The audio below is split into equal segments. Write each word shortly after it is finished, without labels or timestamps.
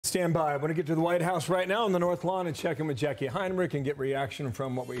Stand by. I want to get to the White House right now on the North Lawn and check in with Jacqui Heinrich and get reaction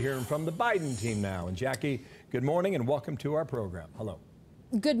from what we're hearing from the Biden team now. And Jacqui, good morning and welcome to our program. Hello.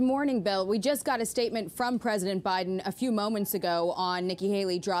 Good morning, Bill. We just got a statement from President Biden a few moments ago on Nikki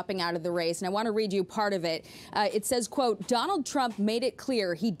Haley dropping out of the race, and I want to read you part of it. It says, quote, Donald Trump made it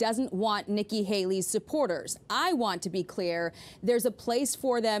clear he doesn't want Nikki Haley's supporters. I want to be clear. There's a place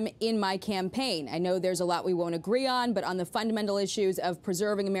for them in my campaign. I know there's a lot we won't agree on, but on the fundamental issues of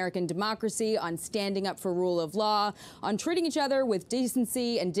preserving American democracy, on standing up for rule of law, on treating each other with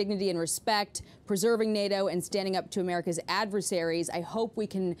decency and dignity and respect, preserving NATO and standing up to America's adversaries, I hope we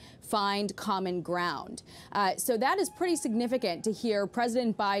can find common ground. So that is pretty significant to hear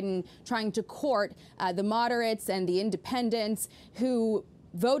President Biden trying to court the moderates and the independents who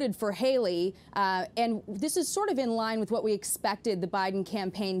voted for Haley, and this is sort of in line with what we expected the Biden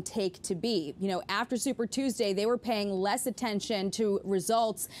campaign take to be. You know, after Super Tuesday, they were paying less attention to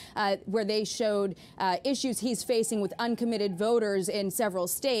results where they showed issues he's facing with uncommitted voters in several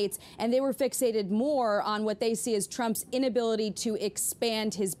states, and they were fixated more on what they see as Trump's inability to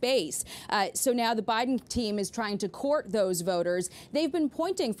expand his base. So now the Biden team is trying to court those voters. They've been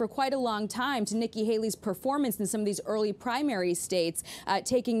pointing for quite a long time to Nikki Haley's performance in some of these early primary states,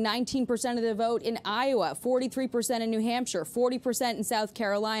 taking 19% of the vote in Iowa, 43% in New Hampshire, 40% in South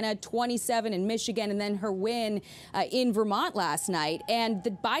Carolina, 27% in Michigan, and then her win in Vermont last night. And the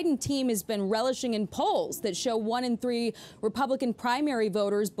Biden team has been relishing in polls that show 1 in 3 Republican primary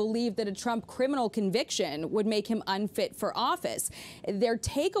voters believe that a Trump criminal conviction would make him unfit for office. Their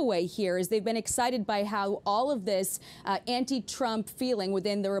takeaway here is they've been excited by how all of this anti-Trump feeling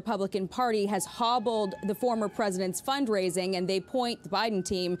within the Republican Party has hobbled the former president's fundraising, and they point the Biden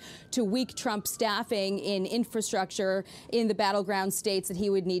team to weak Trump staffing in infrastructure in the battleground states that he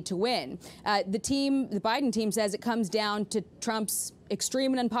would need to win. The Biden team says it comes down to Trump's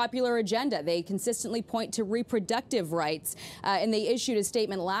extreme and unpopular agenda. They consistently point to reproductive rights, and they issued a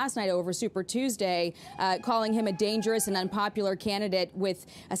statement last night over Super Tuesday calling him a dangerous and unpopular candidate with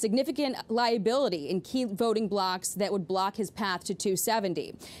a significant liability in key voting blocks that would block his path to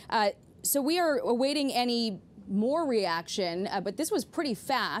 270. So we are awaiting any more reaction, but this was pretty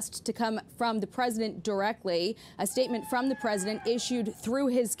fast to come from the president directly, a statement from the president issued through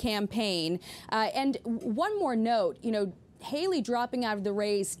his campaign. And one more note, you know, Haley dropping out of the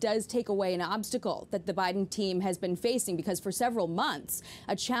race does take away an obstacle that the Biden team has been facing, because for several months,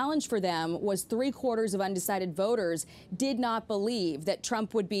 a challenge for them was 3/4 of undecided voters did not believe that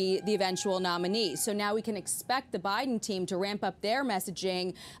Trump would be the eventual nominee. So now we can expect the Biden team to ramp up their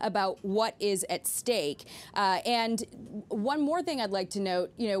messaging about what is at stake. And one more thing I'd like to note,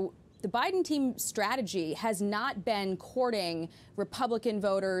 you know, the Biden team strategy has not been courting Republican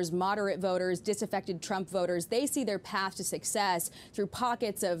voters, moderate voters, disaffected Trump voters. They see their path to success through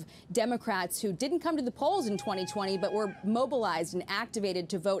pockets of Democrats who didn't come to the polls in 2020, but were mobilized and activated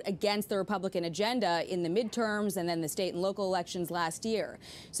to vote against the Republican agenda in the midterms and then the state and local elections last year.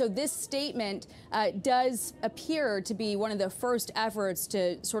 So this statement does appear to be one of the first efforts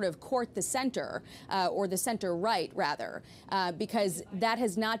to sort of court the center, or the center right, rather, because that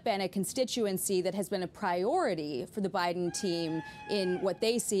has not been a constituency that has been a priority for the Biden team in what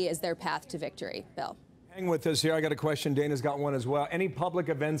they see as their path to victory. Bill. Hang with us here. I got a question. Dana's got one as well. Any public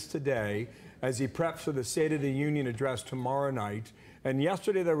events today as he preps for the State of the Union address tomorrow night? And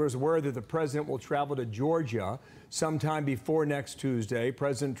yesterday there was word that the president will travel to Georgia sometime before next Tuesday.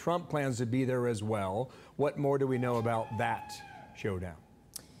 President Trump plans to be there as well. What more do we know about that showdown?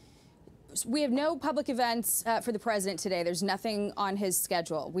 We have no public events for the president today. There's nothing on his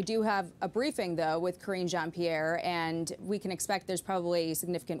schedule. We do have a briefing, though, with Karine Jean-Pierre, and we can expect there's probably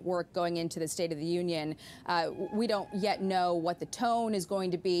significant work going into the State of the Union. We don't yet know what the tone is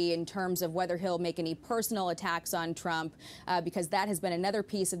going to be in terms of whether he'll make any personal attacks on Trump, because that has been another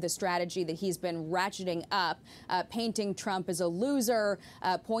piece of the strategy that he's been ratcheting up, painting Trump as a loser,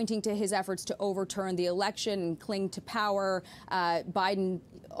 pointing to his efforts to overturn the election and cling to power. Biden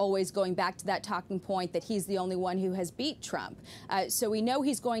always going back to that talking point that he's the only one who has beat Trump. So we know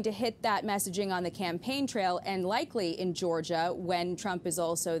he's going to hit that messaging on the campaign trail and likely in Georgia when Trump is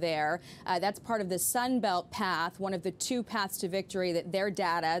also there. That's part of the Sun Belt path, one of the 2 paths to victory that their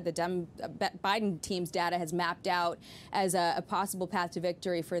data, the Biden team's data, has mapped out as a possible path to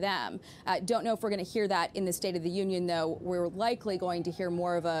victory for them. Don't know if we're going to hear that in the State of the Union, though. We're likely going to hear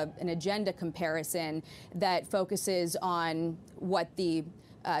more of an agenda comparison that focuses on what the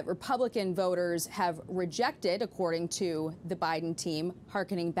Republican voters have rejected, according to the Biden team,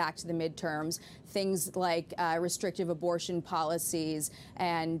 hearkening back to the midterms, things like restrictive abortion policies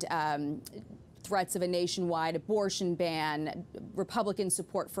and threats of a nationwide abortion ban, Republican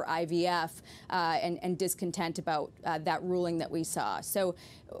support for IVF, and discontent about that ruling that we saw. So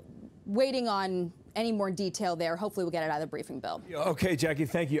waiting on any more detail there. Hopefully we'll get it out of the briefing, Bill. Okay, Jacqui,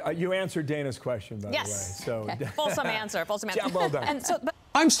 thank you. You answered Dana's question, by the way. So, okay. Fulsome answer. Yeah, well done.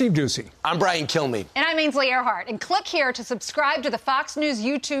 I'm Steve Ducey. I'm Brian Kilmeade. And I'm Ainsley Earhart. And click here to subscribe to the Fox News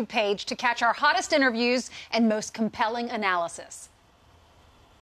YouTube page to catch our hottest interviews and most compelling analysis.